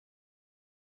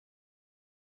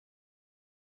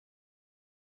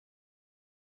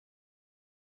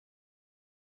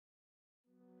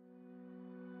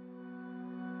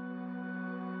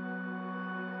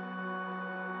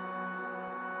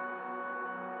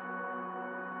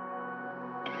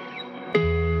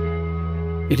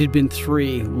It had been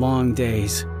 3 long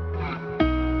days.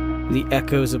 The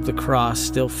echoes of the cross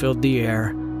still filled the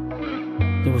air.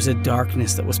 There was a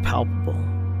darkness that was palpable,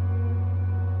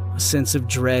 a sense of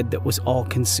dread that was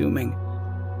all-consuming.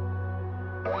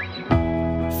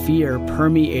 Fear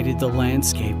permeated the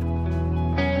landscape,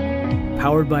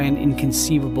 powered by an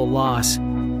inconceivable loss.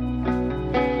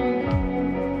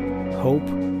 Hope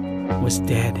was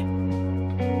dead.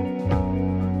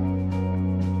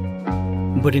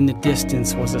 But in the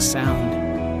distance was a sound.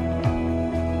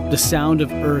 The sound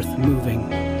of earth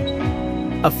moving,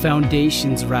 of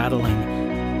foundations rattling.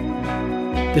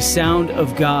 The sound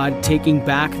of God taking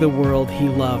back the world He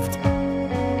loved.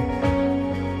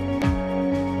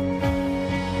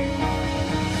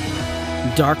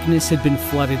 Darkness had been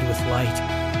flooded with light.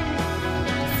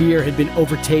 Fear had been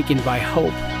overtaken by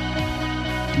hope.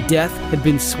 Death had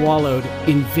been swallowed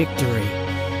in victory.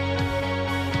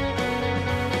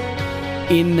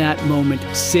 In that moment,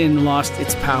 sin lost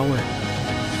its power.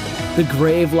 The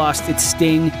grave lost its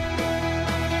sting,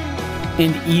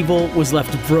 and evil was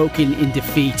left broken in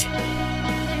defeat.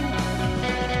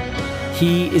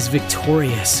 He is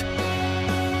victorious.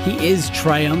 He is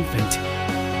triumphant.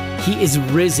 He is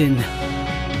risen.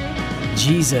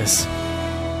 Jesus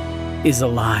is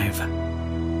alive.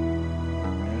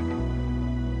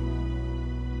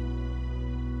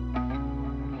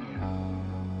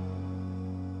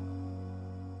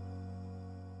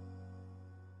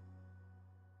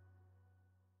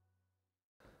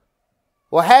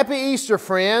 Well, happy Easter,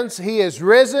 friends. He is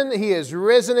risen. He is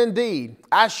risen indeed.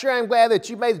 I sure am glad that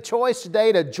you made the choice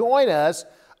today to join us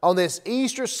on this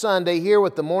Easter Sunday here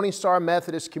with the Morning Star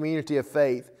Methodist Community of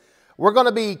Faith. We're going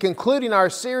to be concluding our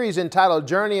series entitled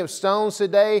Journey of Stones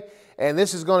today, and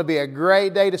this is going to be a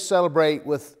great day to celebrate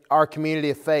with our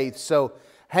community of faith. So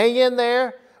hang in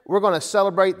there. We're going to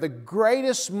celebrate the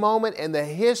greatest moment in the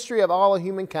history of all of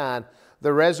humankind,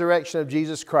 the resurrection of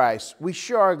Jesus Christ. We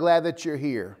sure are glad that you're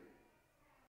here.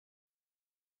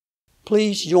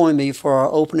 Please join me for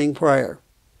our opening prayer.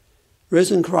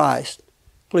 Risen Christ,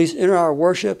 please enter our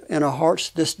worship and our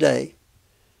hearts this day.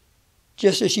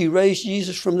 Just as you raised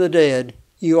Jesus from the dead,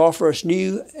 you offer us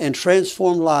new and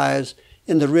transformed lives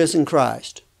in the risen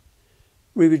Christ.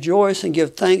 We rejoice and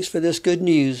give thanks for this good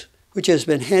news, which has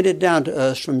been handed down to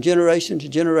us from generation to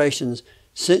generations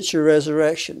since your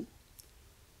resurrection.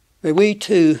 May we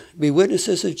too be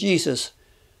witnesses of Jesus,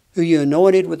 who you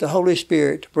anointed with the Holy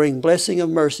Spirit to bring blessing of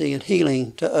mercy and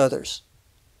healing to others.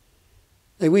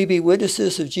 May we be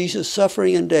witnesses of Jesus'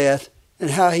 suffering and death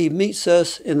and how He meets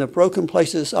us in the broken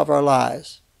places of our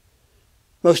lives.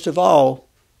 Most of all,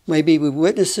 may we be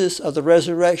witnesses of the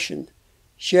resurrection,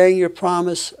 sharing your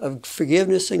promise of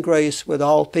forgiveness and grace with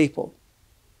all people.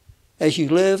 As you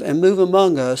live and move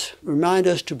among us, remind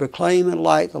us to proclaim and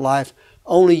light the life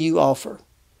only you offer.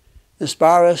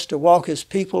 Inspire us to walk as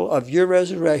people of your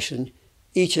resurrection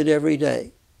each and every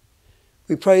day.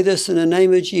 We pray this in the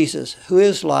name of Jesus, who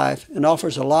is life and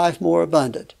offers a life more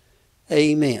abundant.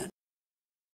 Amen.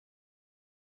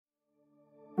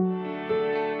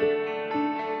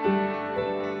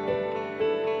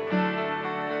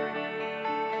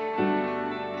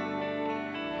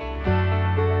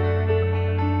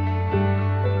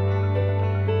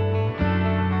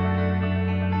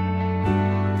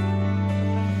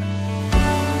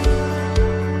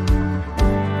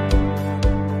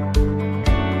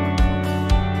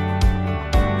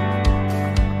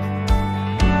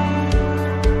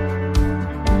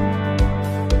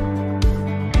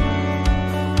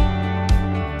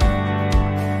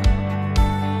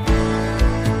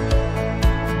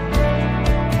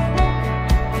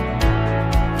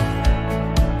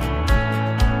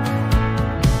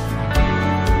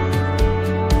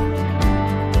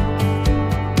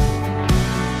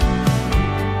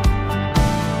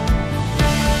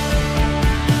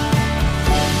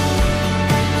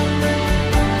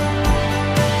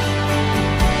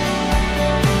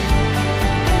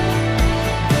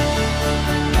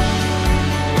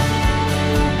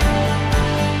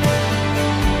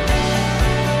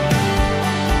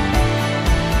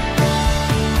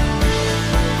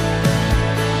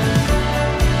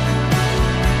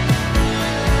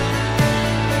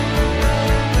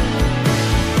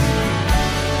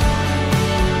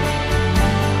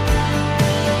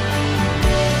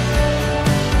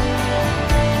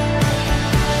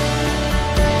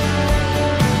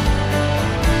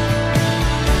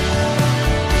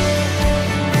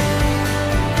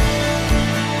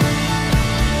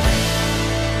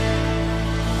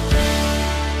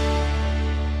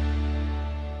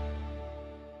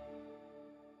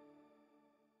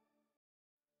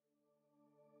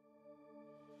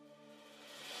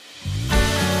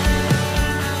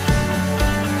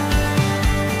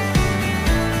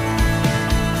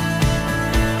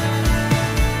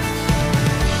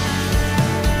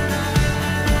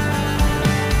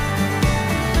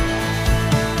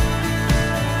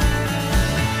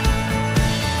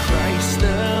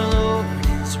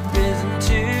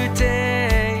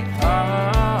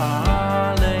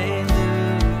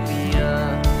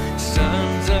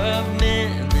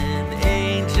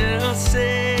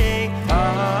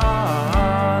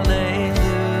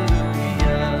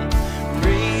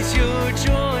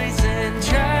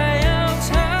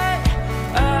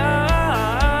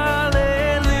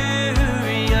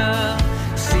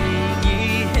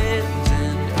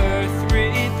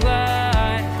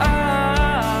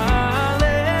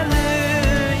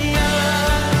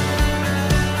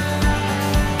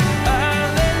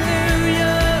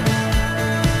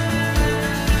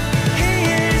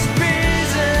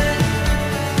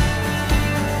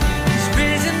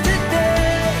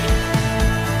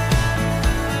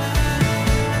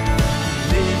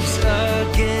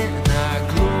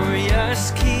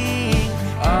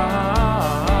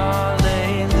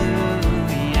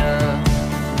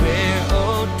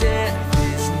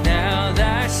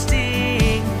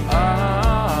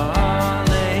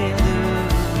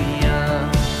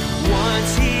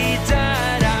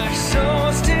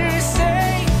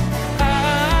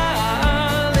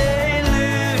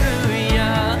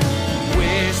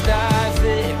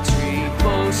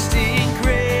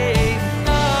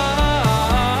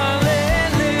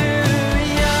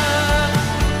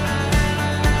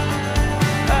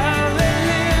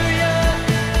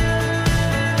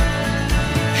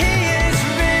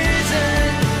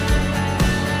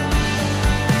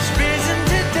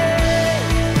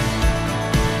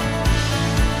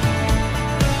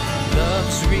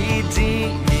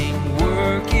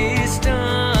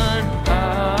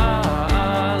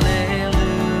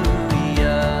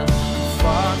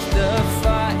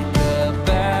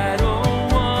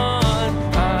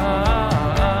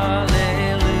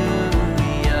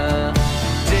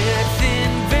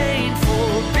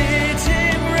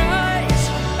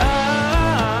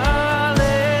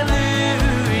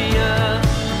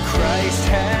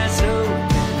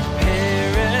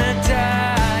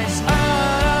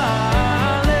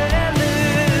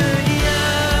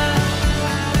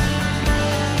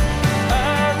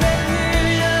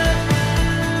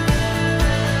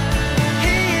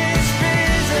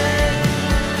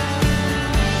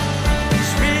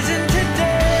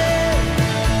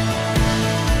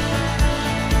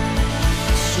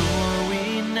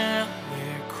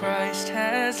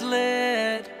 has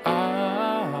led. Alleluia.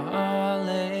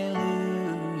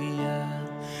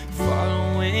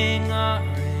 Following our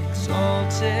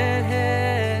exalted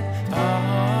head.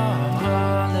 Alleluia.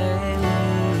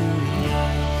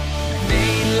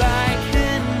 Made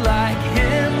like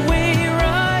him we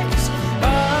rise.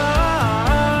 Alleluia.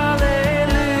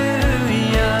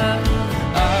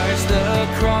 Ours the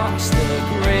cross, the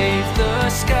grave, the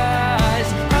skies.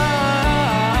 Alleluia.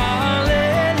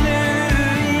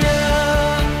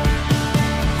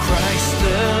 Christ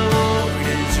the Lord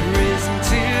is risen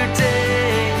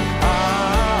today.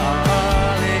 Alleluia.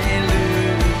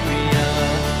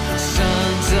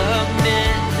 Sons of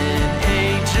men and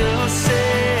angels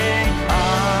sing.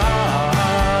 Alleluia.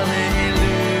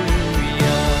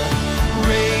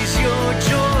 Raise your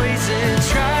joys and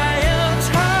triumphs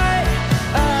high.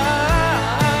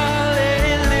 Alleluia.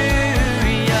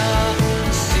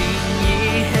 Sing ye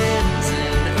heavens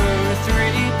and earth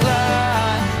reply.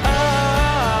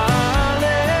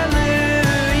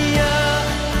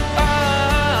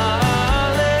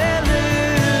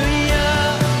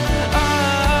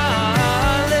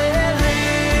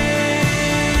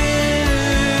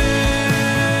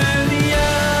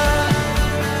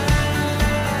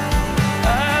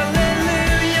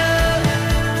 Alleluia.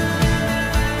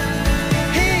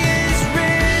 He is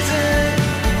risen.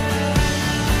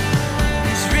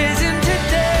 He's risen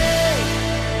today.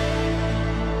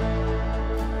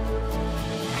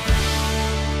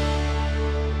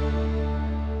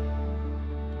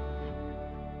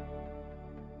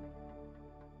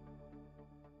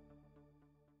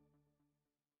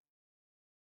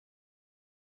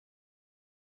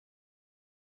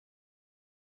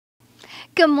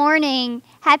 Good morning.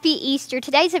 Happy Easter.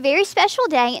 Today's a very special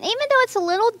day, and even though it's a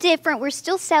little different, we're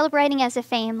still celebrating as a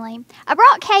family. I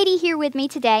brought Katie here with me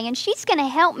today, and she's going to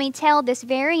help me tell this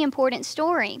very important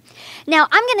story. Now,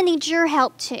 I'm going to need your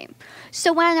help too.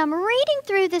 So when I'm reading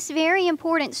through this very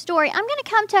important story, I'm going to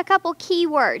come to a couple key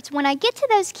words. When I get to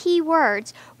those key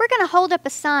words, we're going to hold up a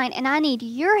sign, and I need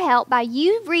your help by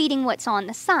you reading what's on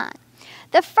the sign.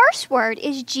 The first word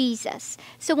is Jesus.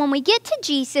 So when we get to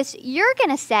Jesus, you're going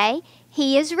to say,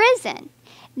 He is risen.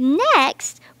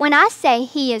 Next, when I say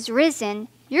He is risen,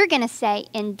 you're going to say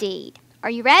indeed. Are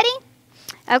you ready?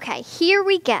 Okay, here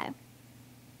we go.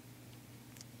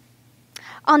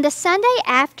 On the Sunday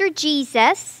after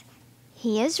Jesus,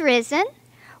 He is risen,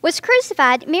 was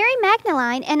crucified, Mary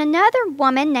Magdalene and another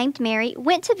woman named Mary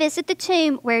went to visit the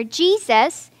tomb where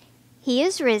Jesus, He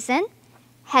is risen,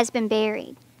 has been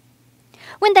buried.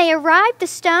 When they arrived, the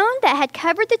stone that had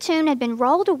covered the tomb had been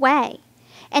rolled away,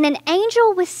 and an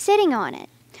angel was sitting on it.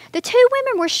 The two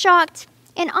women were shocked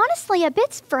and honestly a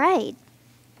bit afraid.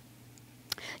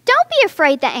 "Don't be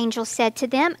afraid," the angel said to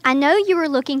them. "I know you are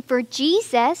looking for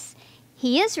Jesus.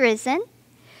 He is risen,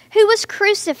 who was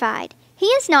crucified. He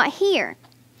is not here.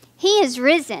 He is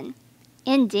risen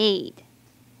indeed,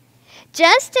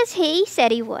 just as He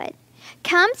said He would.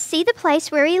 Come see the place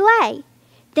where He lay.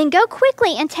 Then go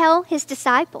quickly and tell His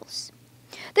disciples."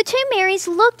 The two Marys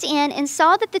looked in and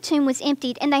saw that the tomb was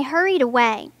emptied, and they hurried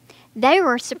away. They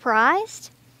were surprised.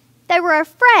 They were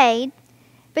afraid,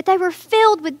 but they were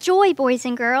filled with joy, boys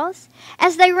and girls.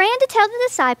 As they ran to tell the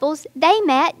disciples, they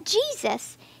met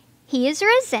Jesus. He is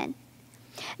risen.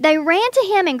 They ran to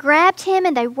Him and grabbed Him,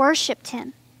 and they worshiped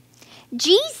Him.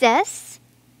 Jesus,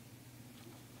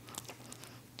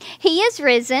 He is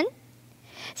risen,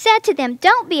 said to them,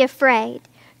 "Don't be afraid.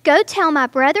 Go tell my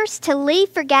brothers to leave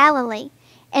for Galilee,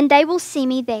 and they will see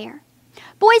me there."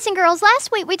 Boys and girls,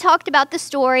 last week we talked about the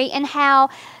story and how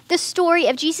the story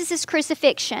of Jesus'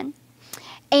 crucifixion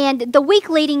and the week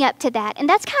leading up to that. And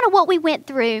that's kind of what we went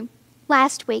through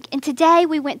last week. And today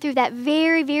we went through that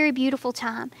very, very beautiful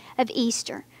time of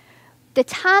Easter. The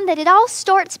time that it all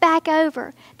starts back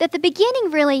over, that the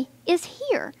beginning really is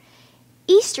here.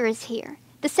 Easter is here.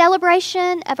 The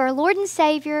celebration of our Lord and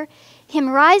Savior, Him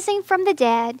rising from the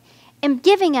dead and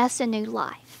giving us a new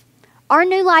life. Our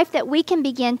new life that we can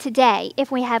begin today if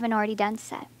we haven't already done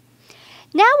so.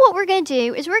 Now what we're going to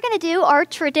do is we're going to do our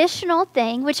traditional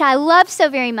thing, which I love so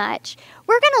very much.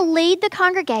 We're going to lead the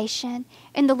congregation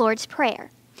in the Lord's Prayer.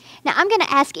 Now I'm going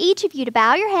to ask each of you to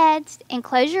bow your heads and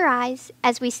close your eyes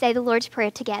as we say the Lord's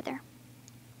Prayer together.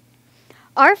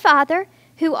 Our Father,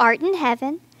 who art in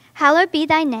heaven, hallowed be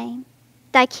thy name.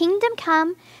 Thy kingdom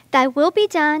come, thy will be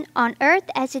done on earth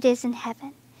as it is in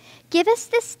heaven. Give us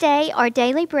this day our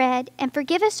daily bread, and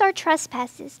forgive us our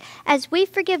trespasses, as we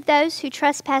forgive those who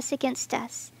trespass against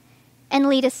us. And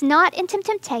lead us not into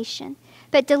temptation,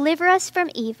 but deliver us from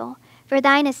evil. For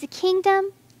thine is the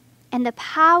kingdom, and the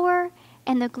power,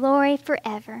 and the glory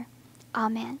forever.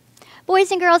 Amen. Boys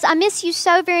and girls, I miss you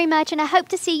so very much, and I hope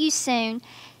to see you soon.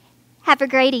 Have a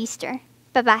great Easter.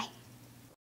 Bye-bye.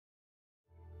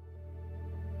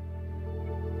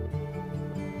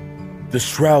 The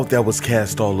shroud that was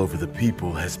cast all over the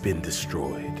people has been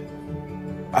destroyed.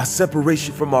 Our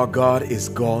separation from our God is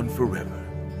gone forever,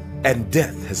 and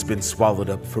death has been swallowed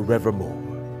up forevermore.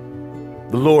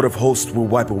 The Lord of hosts will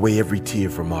wipe away every tear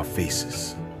from our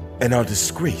faces, and our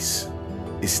disgrace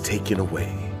is taken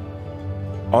away.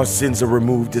 Our sins are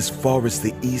removed as far as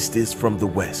the east is from the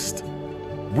west.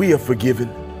 We are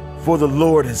forgiven, for the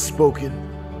Lord has spoken,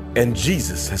 and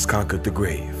Jesus has conquered the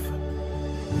grave.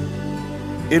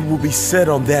 It will be said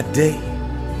on that day,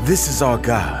 "This is our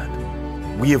God.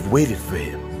 We have waited for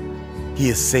him. He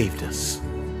has saved us."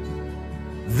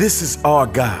 This is our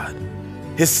God.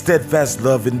 His steadfast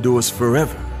love endures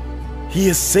forever. He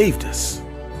has saved us.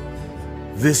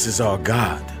 This is our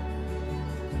God.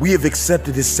 We have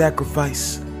accepted his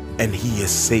sacrifice, and he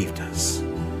has saved us.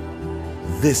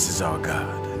 This is our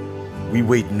God. We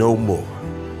wait no more.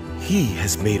 He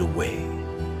has made a way.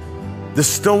 The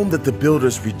stone that the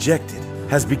builders rejected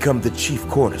has become the chief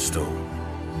cornerstone.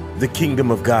 The kingdom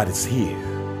of God is here.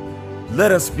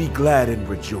 Let us be glad and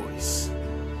rejoice.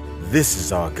 This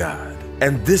is our God,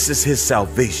 and this is his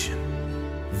salvation.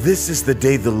 This is the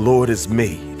day the Lord has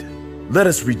made. Let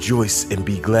us rejoice and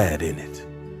be glad in it.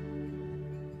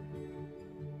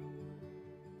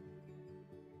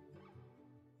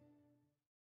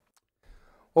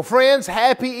 Well, friends,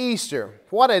 happy Easter.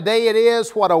 What a day it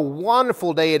is. What a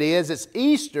wonderful day it is. It's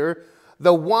Easter.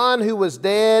 The one who was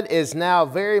dead is now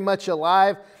very much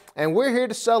alive, and we're here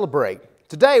to celebrate.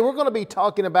 Today, we're going to be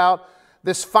talking about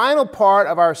this final part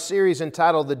of our series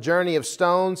entitled The Journey of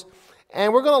Stones,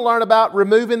 and we're going to learn about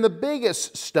removing the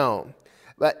biggest stone.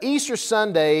 But Easter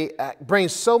Sunday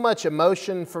brings so much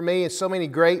emotion for me and so many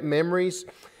great memories.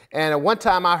 And one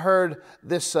time I heard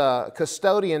this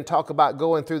custodian talk about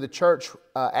going through the church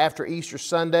after Easter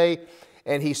Sunday,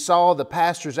 and he saw the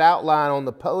pastor's outline on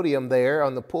the podium there,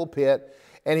 on the pulpit,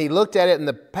 and he looked at it, and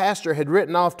the pastor had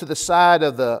written off to the side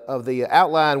of the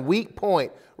outline, "Weak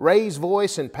point, raise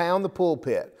voice and pound the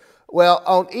pulpit." Well,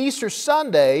 on Easter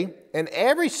Sunday, and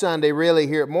every Sunday really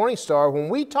here at Morning Star, when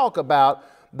we talk about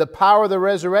the power of the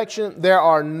resurrection, there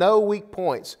are no weak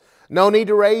points. No need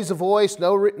to raise a voice,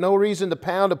 no reason to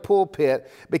pound a pulpit,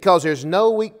 because there's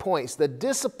no weak points. The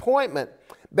disappointment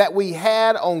that we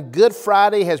had on Good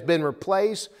Friday has been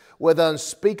replaced with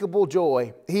unspeakable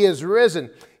joy. He is risen.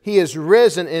 He is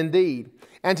risen indeed.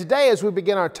 And today, as we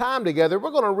begin our time together,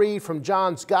 we're going to read from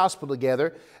John's Gospel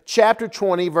together, chapter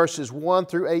 20, verses 1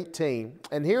 through 18.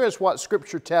 And here is what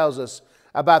Scripture tells us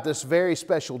about this very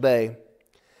special day.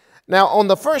 Now, on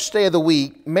the first day of the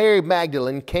week, Mary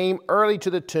Magdalene came early to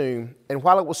the tomb, and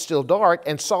while it was still dark,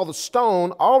 and saw the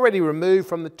stone already removed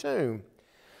from the tomb.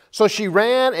 So she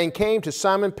ran and came to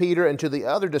Simon Peter and to the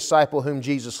other disciple whom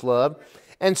Jesus loved,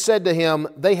 and said to him,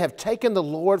 "They have taken the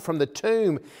Lord from the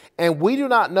tomb, and we do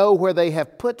not know where they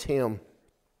have put him."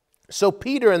 So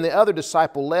Peter and the other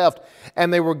disciple left,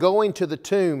 and they were going to the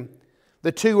tomb.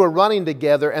 The two were running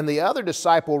together, and the other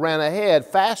disciple ran ahead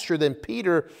faster than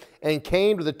Peter and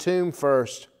came to the tomb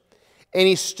first. And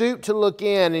he stooped to look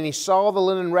in, and he saw the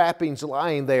linen wrappings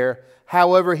lying there.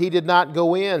 However, he did not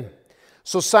go in.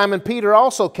 So Simon Peter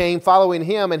also came following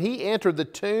him, and he entered the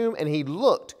tomb, and he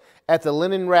looked at the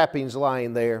linen wrappings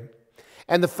lying there,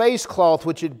 and the face cloth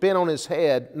which had been on his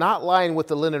head, not lying with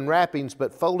the linen wrappings,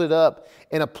 but folded up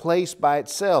in a place by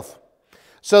itself.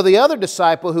 So the other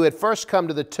disciple who had first come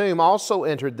to the tomb also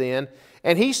entered then,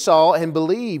 and he saw and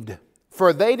believed,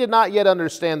 for they did not yet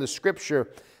understand the scripture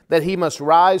that he must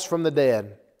rise from the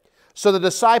dead. So the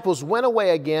disciples went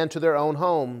away again to their own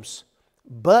homes.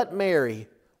 But Mary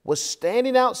was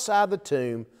standing outside the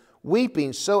tomb,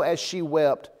 weeping. So as she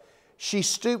wept, she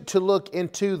stooped to look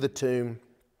into the tomb.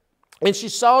 And she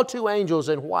saw two angels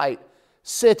in white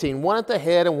sitting, one at the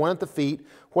head and one at the feet,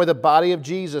 where the body of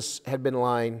Jesus had been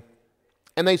lying.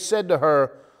 And they said to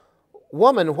her,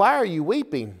 "Woman, why are you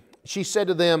weeping?" She said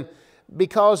to them,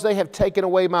 "Because they have taken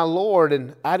away my Lord,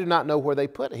 and I do not know where they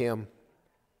put him."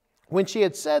 When she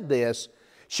had said this,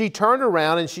 she turned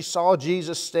around and she saw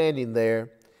Jesus standing there,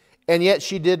 and yet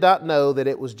she did not know that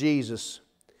it was Jesus.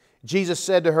 Jesus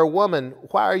said to her, "Woman,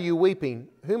 why are you weeping?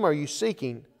 Whom are you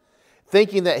seeking?"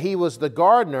 Thinking that he was the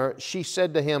gardener, she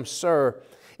said to him, "Sir,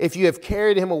 if you have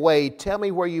carried him away, tell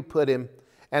me where you put him,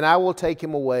 and I will take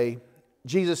him away."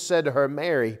 Jesus said to her,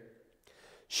 "Mary."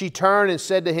 She turned and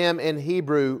said to him in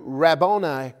Hebrew,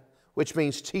 "Rabboni," which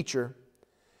means teacher.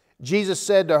 Jesus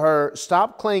said to her,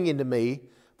 "Stop clinging to me,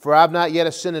 for I have not yet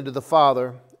ascended to the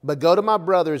Father. But go to my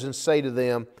brothers and say to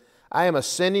them, I am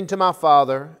ascending to my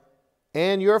Father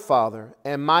and your Father,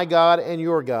 and my God and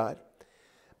your God."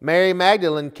 Mary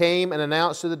Magdalene came and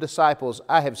announced to the disciples,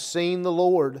 "I have seen the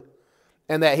Lord,"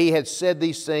 and that he had said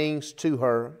these things to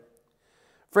her.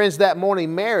 Friends, that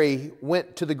morning Mary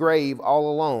went to the grave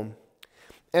all alone.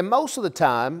 And most of the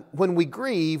time, when we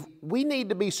grieve, we need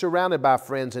to be surrounded by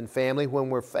friends and family when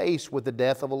we're faced with the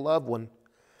death of a loved one.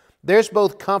 There's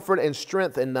both comfort and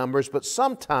strength in numbers, but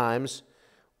sometimes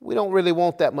we don't really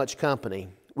want that much company.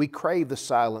 We crave the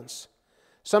silence.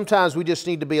 Sometimes we just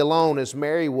need to be alone, as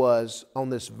Mary was on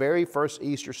this very first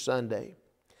Easter Sunday.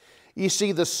 You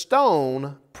see, the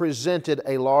stone presented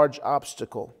a large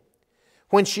obstacle.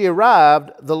 When she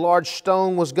arrived, the large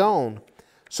stone was gone.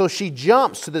 So she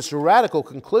jumps to this radical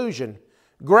conclusion: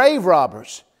 grave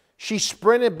robbers. She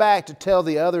sprinted back to tell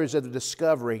the others of the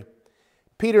discovery.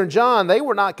 Peter and John, they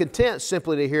were not content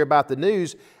simply to hear about the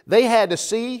news. They had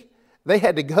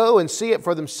to go and see it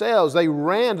for themselves. They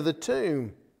ran to the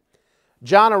tomb.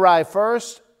 John arrived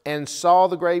first and saw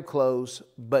the grave closed,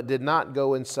 but did not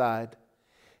go inside.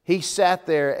 He sat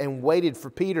there and waited for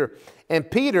Peter. And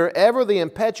Peter, ever the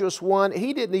impetuous one,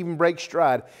 he didn't even break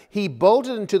stride. He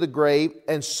bolted into the grave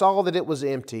and saw that it was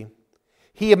empty.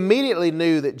 He immediately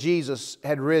knew that Jesus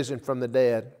had risen from the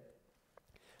dead.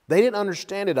 They didn't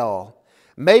understand it all.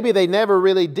 Maybe they never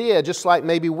really did, just like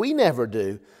maybe we never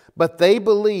do. But they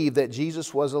believed that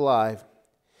Jesus was alive.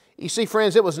 You see,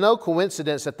 friends, it was no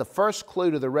coincidence that the first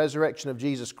clue to the resurrection of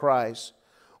Jesus Christ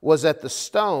was that the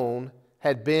stone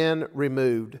had been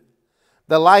removed.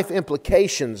 The life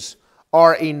implications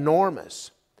are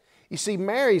enormous. You see,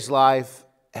 Mary's life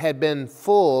had been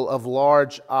full of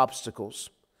large obstacles.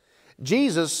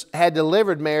 Jesus had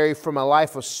delivered Mary from a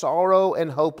life of sorrow and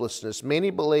hopelessness.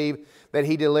 Many believe that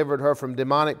he delivered her from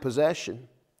demonic possession.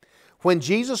 When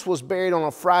Jesus was buried on a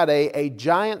Friday, a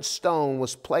giant stone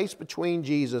was placed between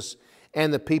Jesus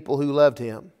and the people who loved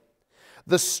him.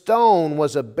 The stone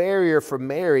was a barrier for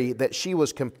Mary that she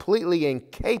was completely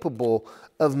incapable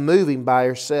of moving by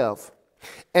herself.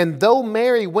 And though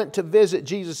Mary went to visit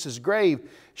Jesus' grave,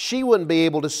 she wouldn't be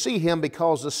able to see him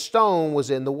because the stone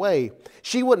was in the way.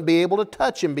 She wouldn't be able to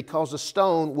touch him because the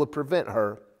stone would prevent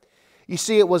her. You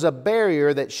see, it was a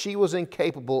barrier that she was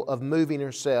incapable of moving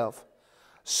herself.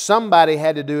 Somebody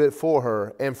had to do it for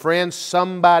her. And friends,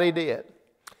 somebody did.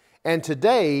 And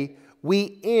today,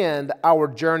 we end our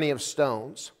journey of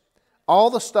stones. All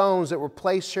the stones that were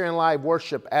placed here in live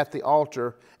worship at the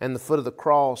altar and the foot of the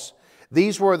cross,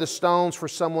 these were the stones for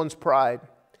someone's pride.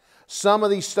 Some of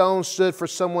these stones stood for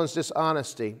someone's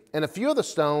dishonesty. And a few of the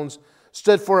stones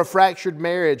stood for a fractured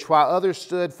marriage, while others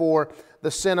stood for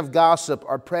the sin of gossip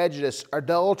or prejudice or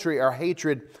adultery or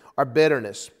hatred or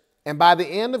bitterness. And by the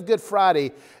end of Good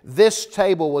Friday, this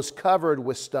table was covered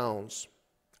with stones.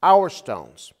 Our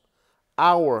stones.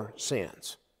 Our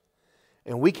sins.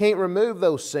 And we can't remove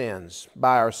those sins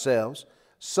by ourselves.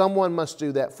 Someone must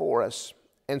do that for us.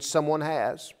 And someone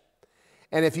has.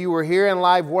 And if you were here in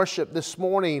live worship this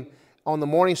morning on the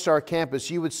Morning Star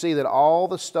campus, you would see that all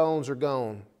the stones are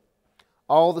gone.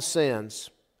 All the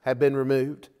sins have been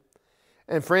removed.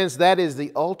 And friends, that is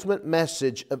the ultimate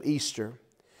message of Easter.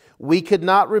 We could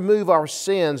not remove our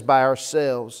sins by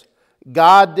ourselves.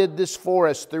 God did this for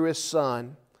us through His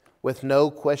Son with no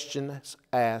questions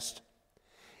asked.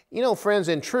 You know, friends,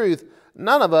 in truth,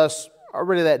 none of us are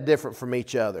really that different from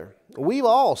each other. We've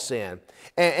all sinned.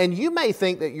 And you may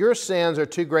think that your sins are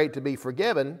too great to be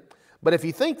forgiven, but if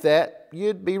you think that,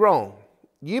 you'd be wrong.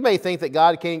 You may think that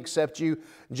God can't accept you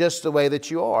just the way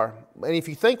that you are. And if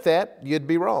you think that, you'd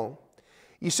be wrong.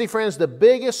 You see, friends, the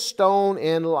biggest stone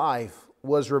in life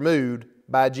was removed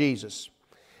by Jesus.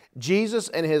 Jesus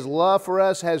and His love for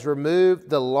us has removed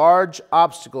the large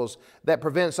obstacles that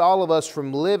prevents all of us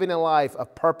from living a life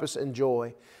of purpose and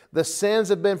joy. The sins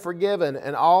have been forgiven,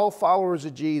 and all followers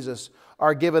of Jesus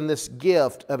are given this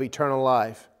gift of eternal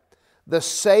life. The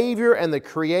Savior and the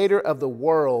Creator of the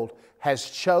world has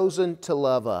chosen to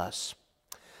love us.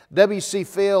 W.C.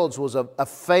 Fields was a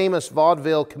famous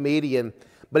vaudeville comedian,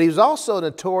 but he was also a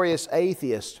notorious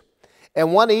atheist.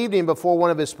 And one evening before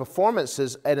one of his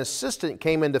performances, an assistant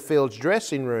came into Fields'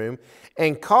 dressing room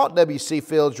and caught W.C.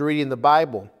 Fields reading the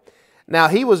Bible. Now,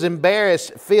 he was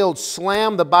embarrassed. Fields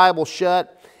slammed the Bible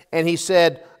shut and he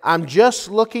said, "I'm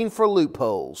just looking for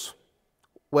loopholes."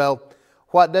 Well,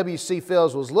 what W.C.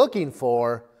 Fields was looking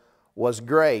for was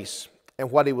grace. And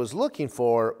what he was looking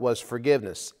for was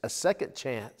forgiveness, a second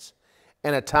chance,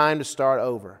 and a time to start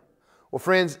over. Well,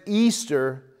 friends,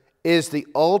 Easter is the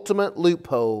ultimate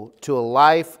loophole to a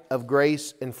life of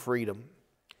grace and freedom.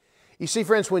 You see,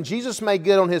 friends, when Jesus made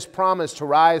good on His promise to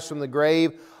rise from the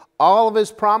grave, all of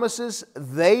His promises,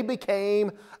 they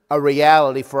became a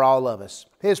reality for all of us.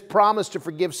 His promise to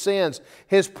forgive sins,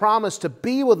 His promise to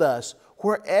be with us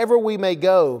wherever we may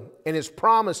go, and His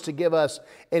promise to give us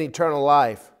an eternal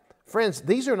life. Friends,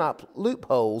 these are not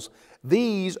loopholes.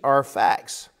 These are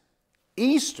facts.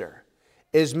 Easter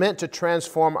is meant to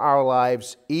transform our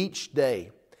lives each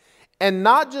day. And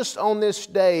not just on this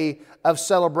day of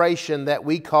celebration that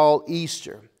we call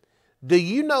Easter. Do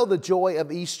you know the joy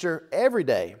of Easter every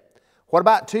day? What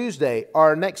about Tuesday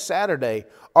or next Saturday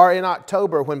or in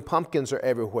October when pumpkins are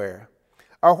everywhere?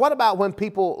 Or what about when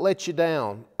people let you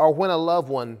down or when a loved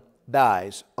one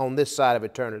dies on this side of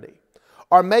eternity?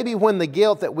 Or maybe when the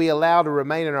guilt that we allow to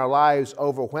remain in our lives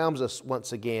overwhelms us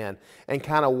once again and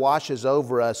kind of washes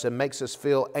over us and makes us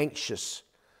feel anxious.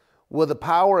 Will the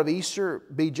power of Easter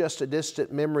be just a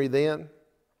distant memory then?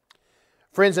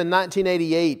 Friends, in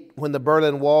 1988, when the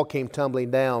Berlin Wall came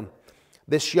tumbling down,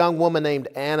 this young woman named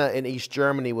Anna in East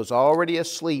Germany was already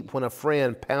asleep when a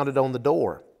friend pounded on the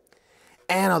door.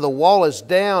 "Anna, the wall is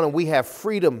down and we have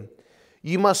freedom.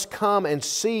 You must come and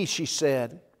see," she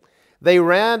said. They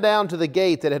ran down to the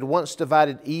gate that had once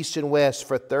divided East and West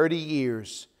for 30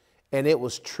 years, and it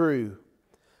was true.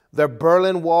 The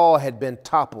Berlin Wall had been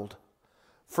toppled.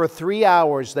 For 3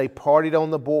 hours they partied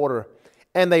on the border,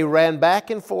 and they ran back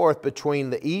and forth between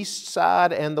the east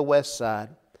side and the west side.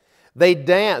 They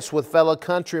danced with fellow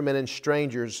countrymen and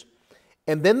strangers,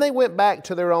 and then they went back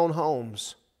to their own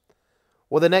homes.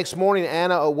 Well, the next morning,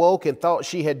 Anna awoke and thought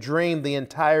she had dreamed the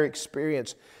entire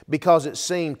experience because it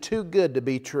seemed too good to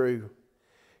be true.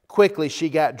 Quickly, she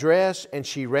got dressed and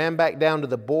she ran back down to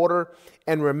the border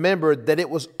and remembered that it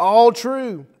was all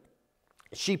true.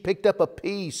 She picked up a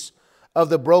piece of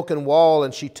the broken wall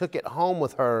and she took it home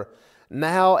with her,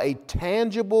 now a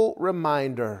tangible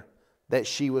reminder that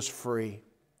she was free.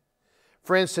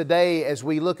 Friends, today as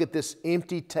we look at this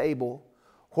empty table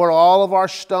where all of our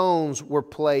stones were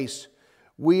placed,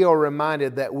 we are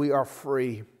reminded that we are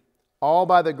free, all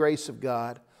by the grace of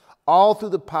God, all through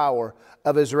the power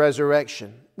of His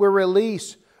resurrection. We're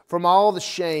released from all the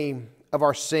shame of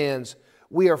our sins.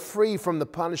 We are free from the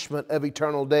punishment of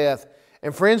eternal death.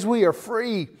 And friends, we are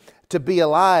free to be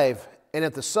alive. And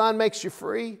if the Son makes you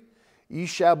free, you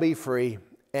shall be free,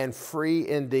 and free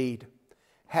indeed.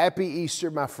 Happy Easter,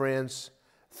 my friends.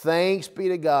 Thanks be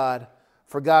to God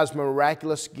for God's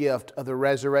miraculous gift of the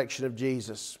resurrection of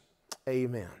Jesus.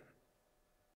 Amen.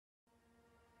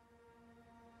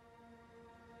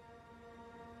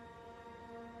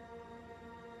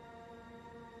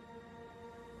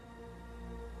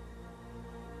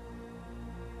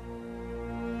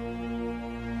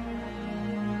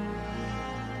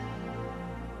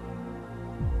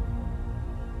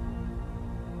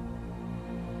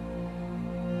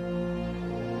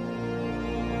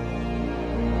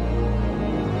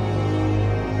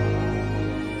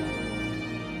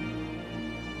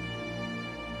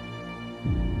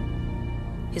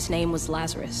 His name was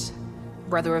Lazarus,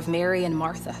 brother of Mary and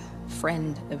Martha,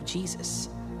 friend of Jesus.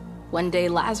 One day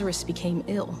Lazarus became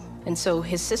ill, and so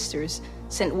his sisters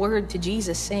sent word to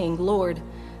Jesus saying, "Lord,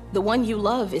 the one you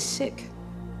love is sick."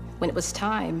 When it was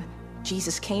time,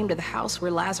 Jesus came to the house where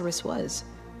Lazarus was,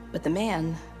 but the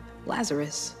man,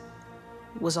 Lazarus,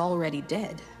 was already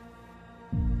dead.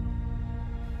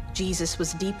 Jesus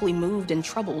was deeply moved and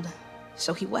troubled,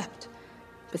 so he wept.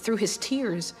 But through his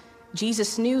tears,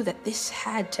 Jesus knew that this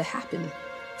had to happen,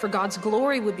 for God's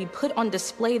glory would be put on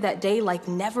display that day like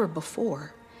never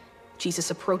before. Jesus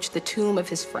approached the tomb of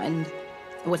his friend,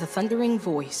 and with a thundering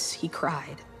voice, he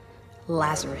cried,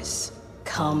 "Lazarus,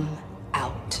 come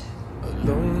out."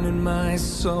 Alone in my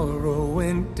sorrow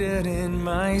and dead in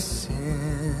my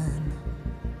sin,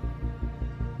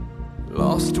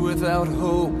 lost without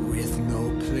hope with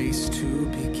no place to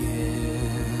begin.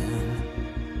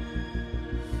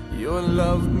 Your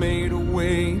love made a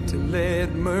way to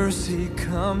let mercy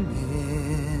come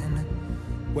in,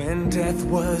 when death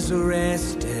was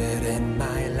arrested and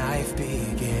my life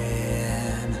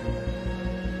began.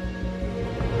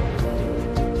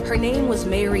 Her name was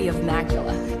Mary of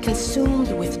Magdala,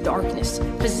 consumed with darkness,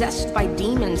 possessed by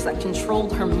demons that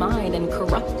controlled her mind and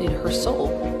corrupted her soul.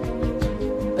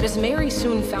 But as Mary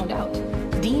soon found out,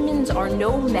 demons are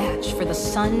no match for the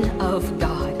Son of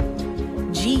God.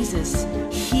 Jesus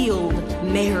healed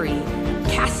Mary,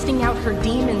 casting out her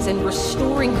demons and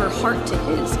restoring her heart to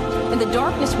his. And the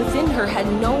darkness within her had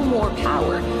no more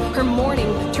power. Her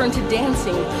mourning turned to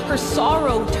dancing, her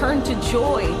sorrow turned to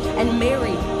joy, and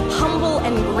Mary, humble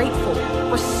and grateful,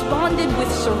 responded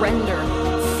with surrender,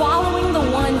 following the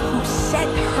one who set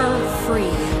her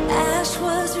free. Ash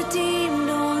was redeemed,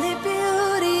 only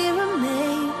beauty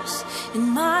remains,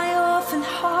 and my orphan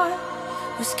heart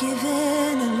was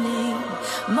given a name.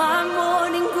 My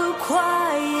morning grew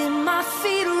quiet, my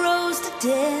feet rose to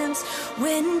dance.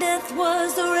 When death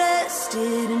was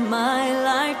arrested and my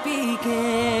life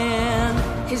began.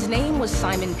 His name was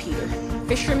Simon Peter,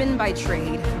 fisherman by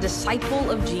trade, disciple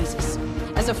of Jesus.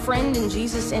 As a friend in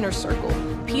Jesus' inner circle,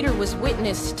 Peter was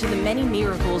witness to the many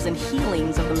miracles and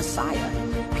healings of the Messiah.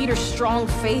 Peter's strong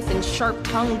faith and sharp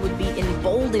tongue would be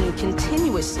emboldened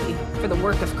continuously for the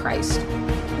work of Christ.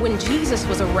 When Jesus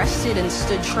was arrested and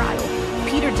stood trial,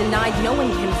 Peter denied knowing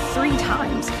him 3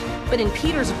 times. But in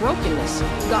Peter's brokenness,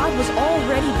 God was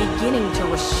already beginning to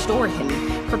restore him,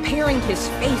 preparing his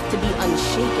faith to be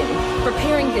unshaken,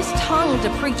 preparing his tongue to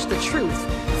preach the truth.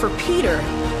 For Peter,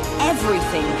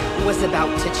 everything was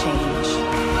about to change.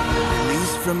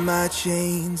 Released from my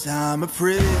chains, I'm a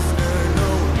prisoner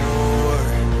no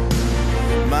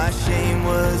more. My shame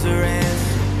was a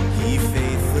ransom he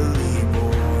faithfully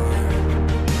bore.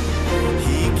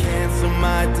 He canceled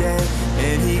my debt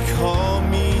and he called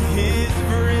me his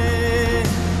friend.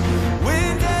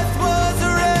 When death was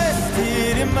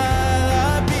arrested and my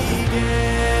life began.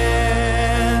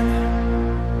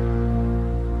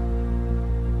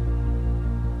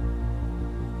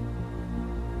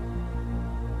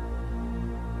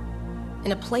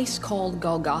 In a place called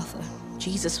Golgotha,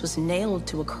 Jesus was nailed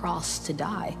to a cross to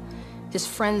die. His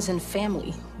friends and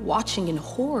family watching in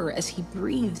horror as he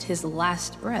breathed his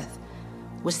last breath.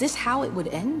 Was this how it would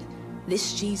end?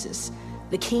 This Jesus,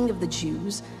 the King of the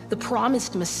Jews, the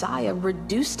promised Messiah,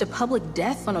 reduced to public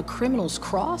death on a criminal's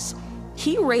cross?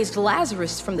 He raised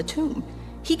Lazarus from the tomb.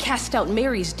 He cast out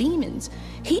Mary's demons.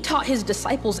 He taught his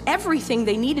disciples everything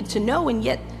they needed to know, and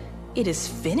yet it is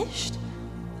finished?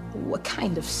 What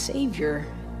kind of Savior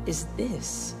is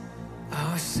this?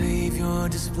 Our Savior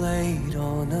displayed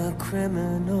on a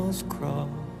criminal's cross.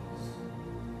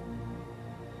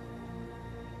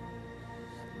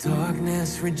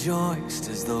 Darkness rejoiced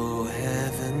as though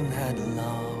heaven had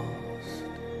lost.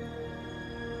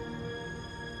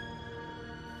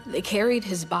 They carried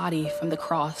his body from the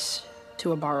cross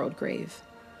to a borrowed grave.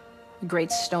 A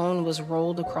great stone was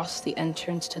rolled across the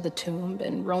entrance to the tomb,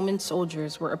 and Roman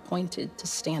soldiers were appointed to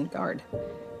stand guard.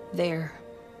 There,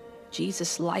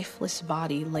 Jesus' lifeless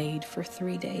body laid for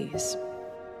 3 days.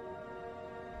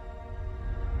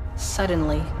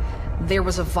 Suddenly, there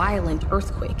was a violent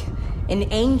earthquake. An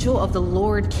angel of the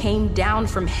Lord came down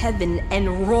from heaven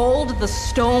and rolled the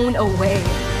stone away.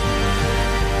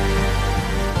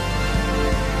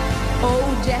 O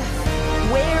death,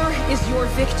 where is your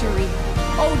victory?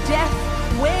 O death,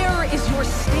 where is your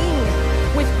sting?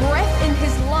 With breath in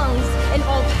his lungs and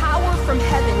all power from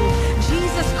heaven,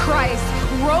 Jesus Christ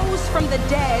rose from the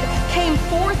dead, came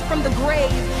forth from the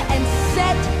grave, and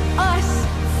set us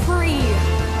free.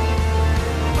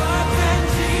 But then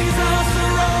Jesus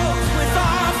arose with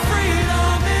our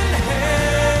freedom in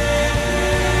hand.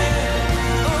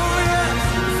 Oh yes,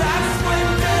 that's when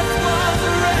death was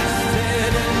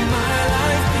arrested and my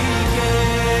life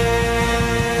began.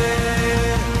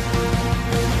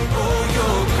 Oh,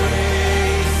 your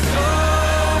grace so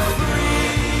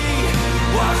free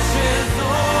washes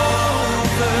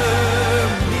over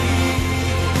me.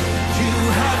 You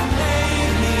have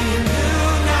made me new,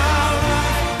 now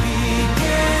life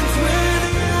begins with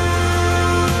you.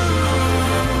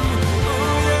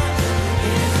 Oh yes,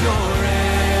 it's your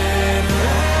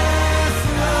endless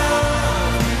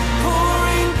love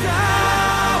pouring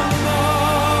down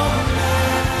on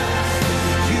us.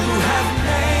 You have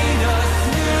made us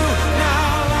new,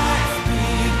 now life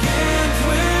begins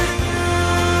with you.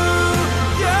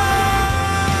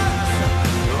 Yes,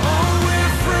 oh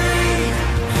we're free,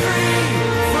 free,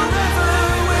 forever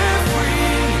we're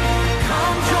free.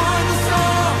 Come join the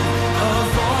song of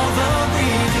all the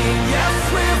breathing. Yes,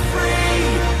 we're free,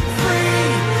 free,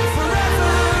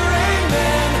 forever,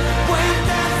 amen. When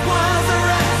death was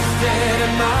arrested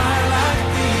and my life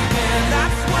began.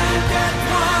 That's when death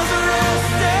was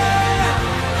arrested.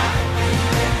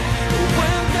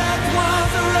 When death was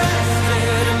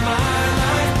arrested and my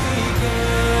life began.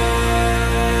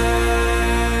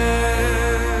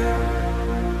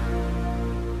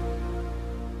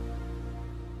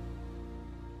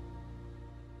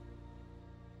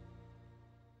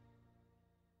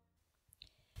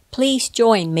 Please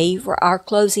join me for our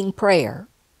closing prayer.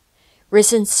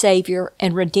 Risen Savior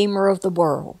and Redeemer of the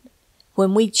world,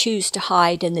 when we choose to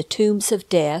hide in the tombs of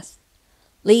death,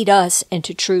 lead us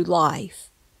into true life.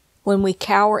 When we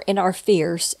cower in our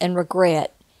fears and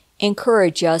regret,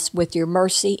 encourage us with your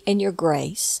mercy and your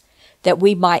grace, that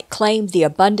we might claim the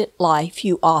abundant life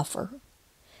you offer.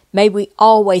 May we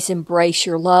always embrace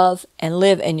your love and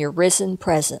live in your risen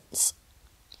presence.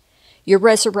 Your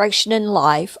resurrection and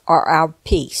life are our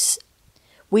peace.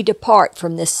 we depart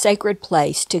from this sacred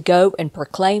place to go and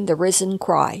proclaim the risen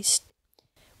Christ.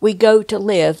 We go to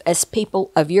live as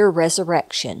people of your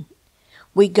resurrection.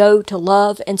 We go to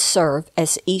love and serve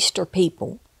as Easter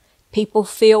people, people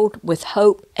filled with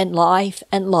hope and life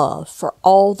and love for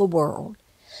all the world.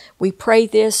 We pray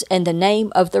this in the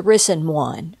name of the risen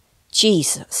one,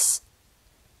 Jesus.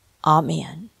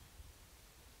 Amen.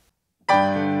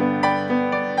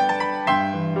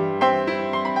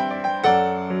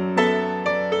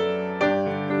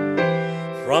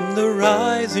 From the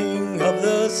rising of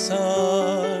the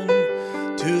sun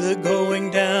to the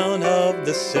going down of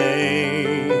the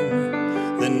same,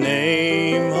 the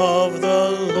name of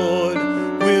the Lord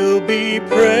will be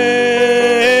praised.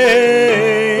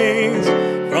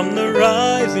 From the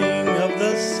rising of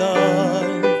the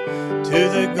sun to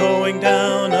the going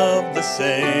down of the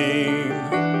same,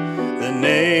 the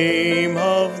name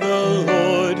of the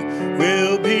Lord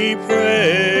will be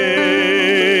praised.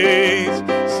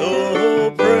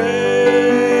 So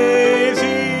praise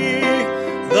ye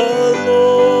the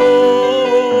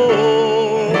Lord.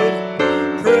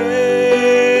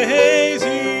 Praise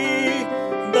ye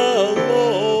the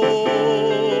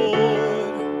Lord.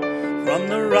 From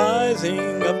the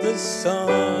rising of the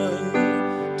sun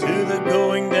to the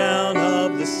going down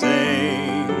of the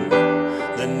same,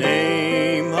 the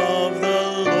name of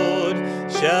the Lord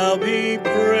shall be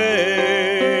praised.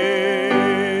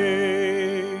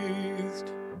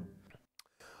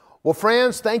 Well,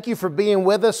 friends, thank you for being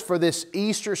with us for this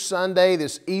Easter Sunday,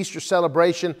 this Easter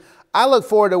celebration. I look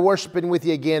forward to worshiping with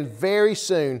you again very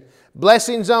soon.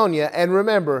 Blessings on you, and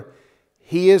remember,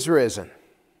 He is risen.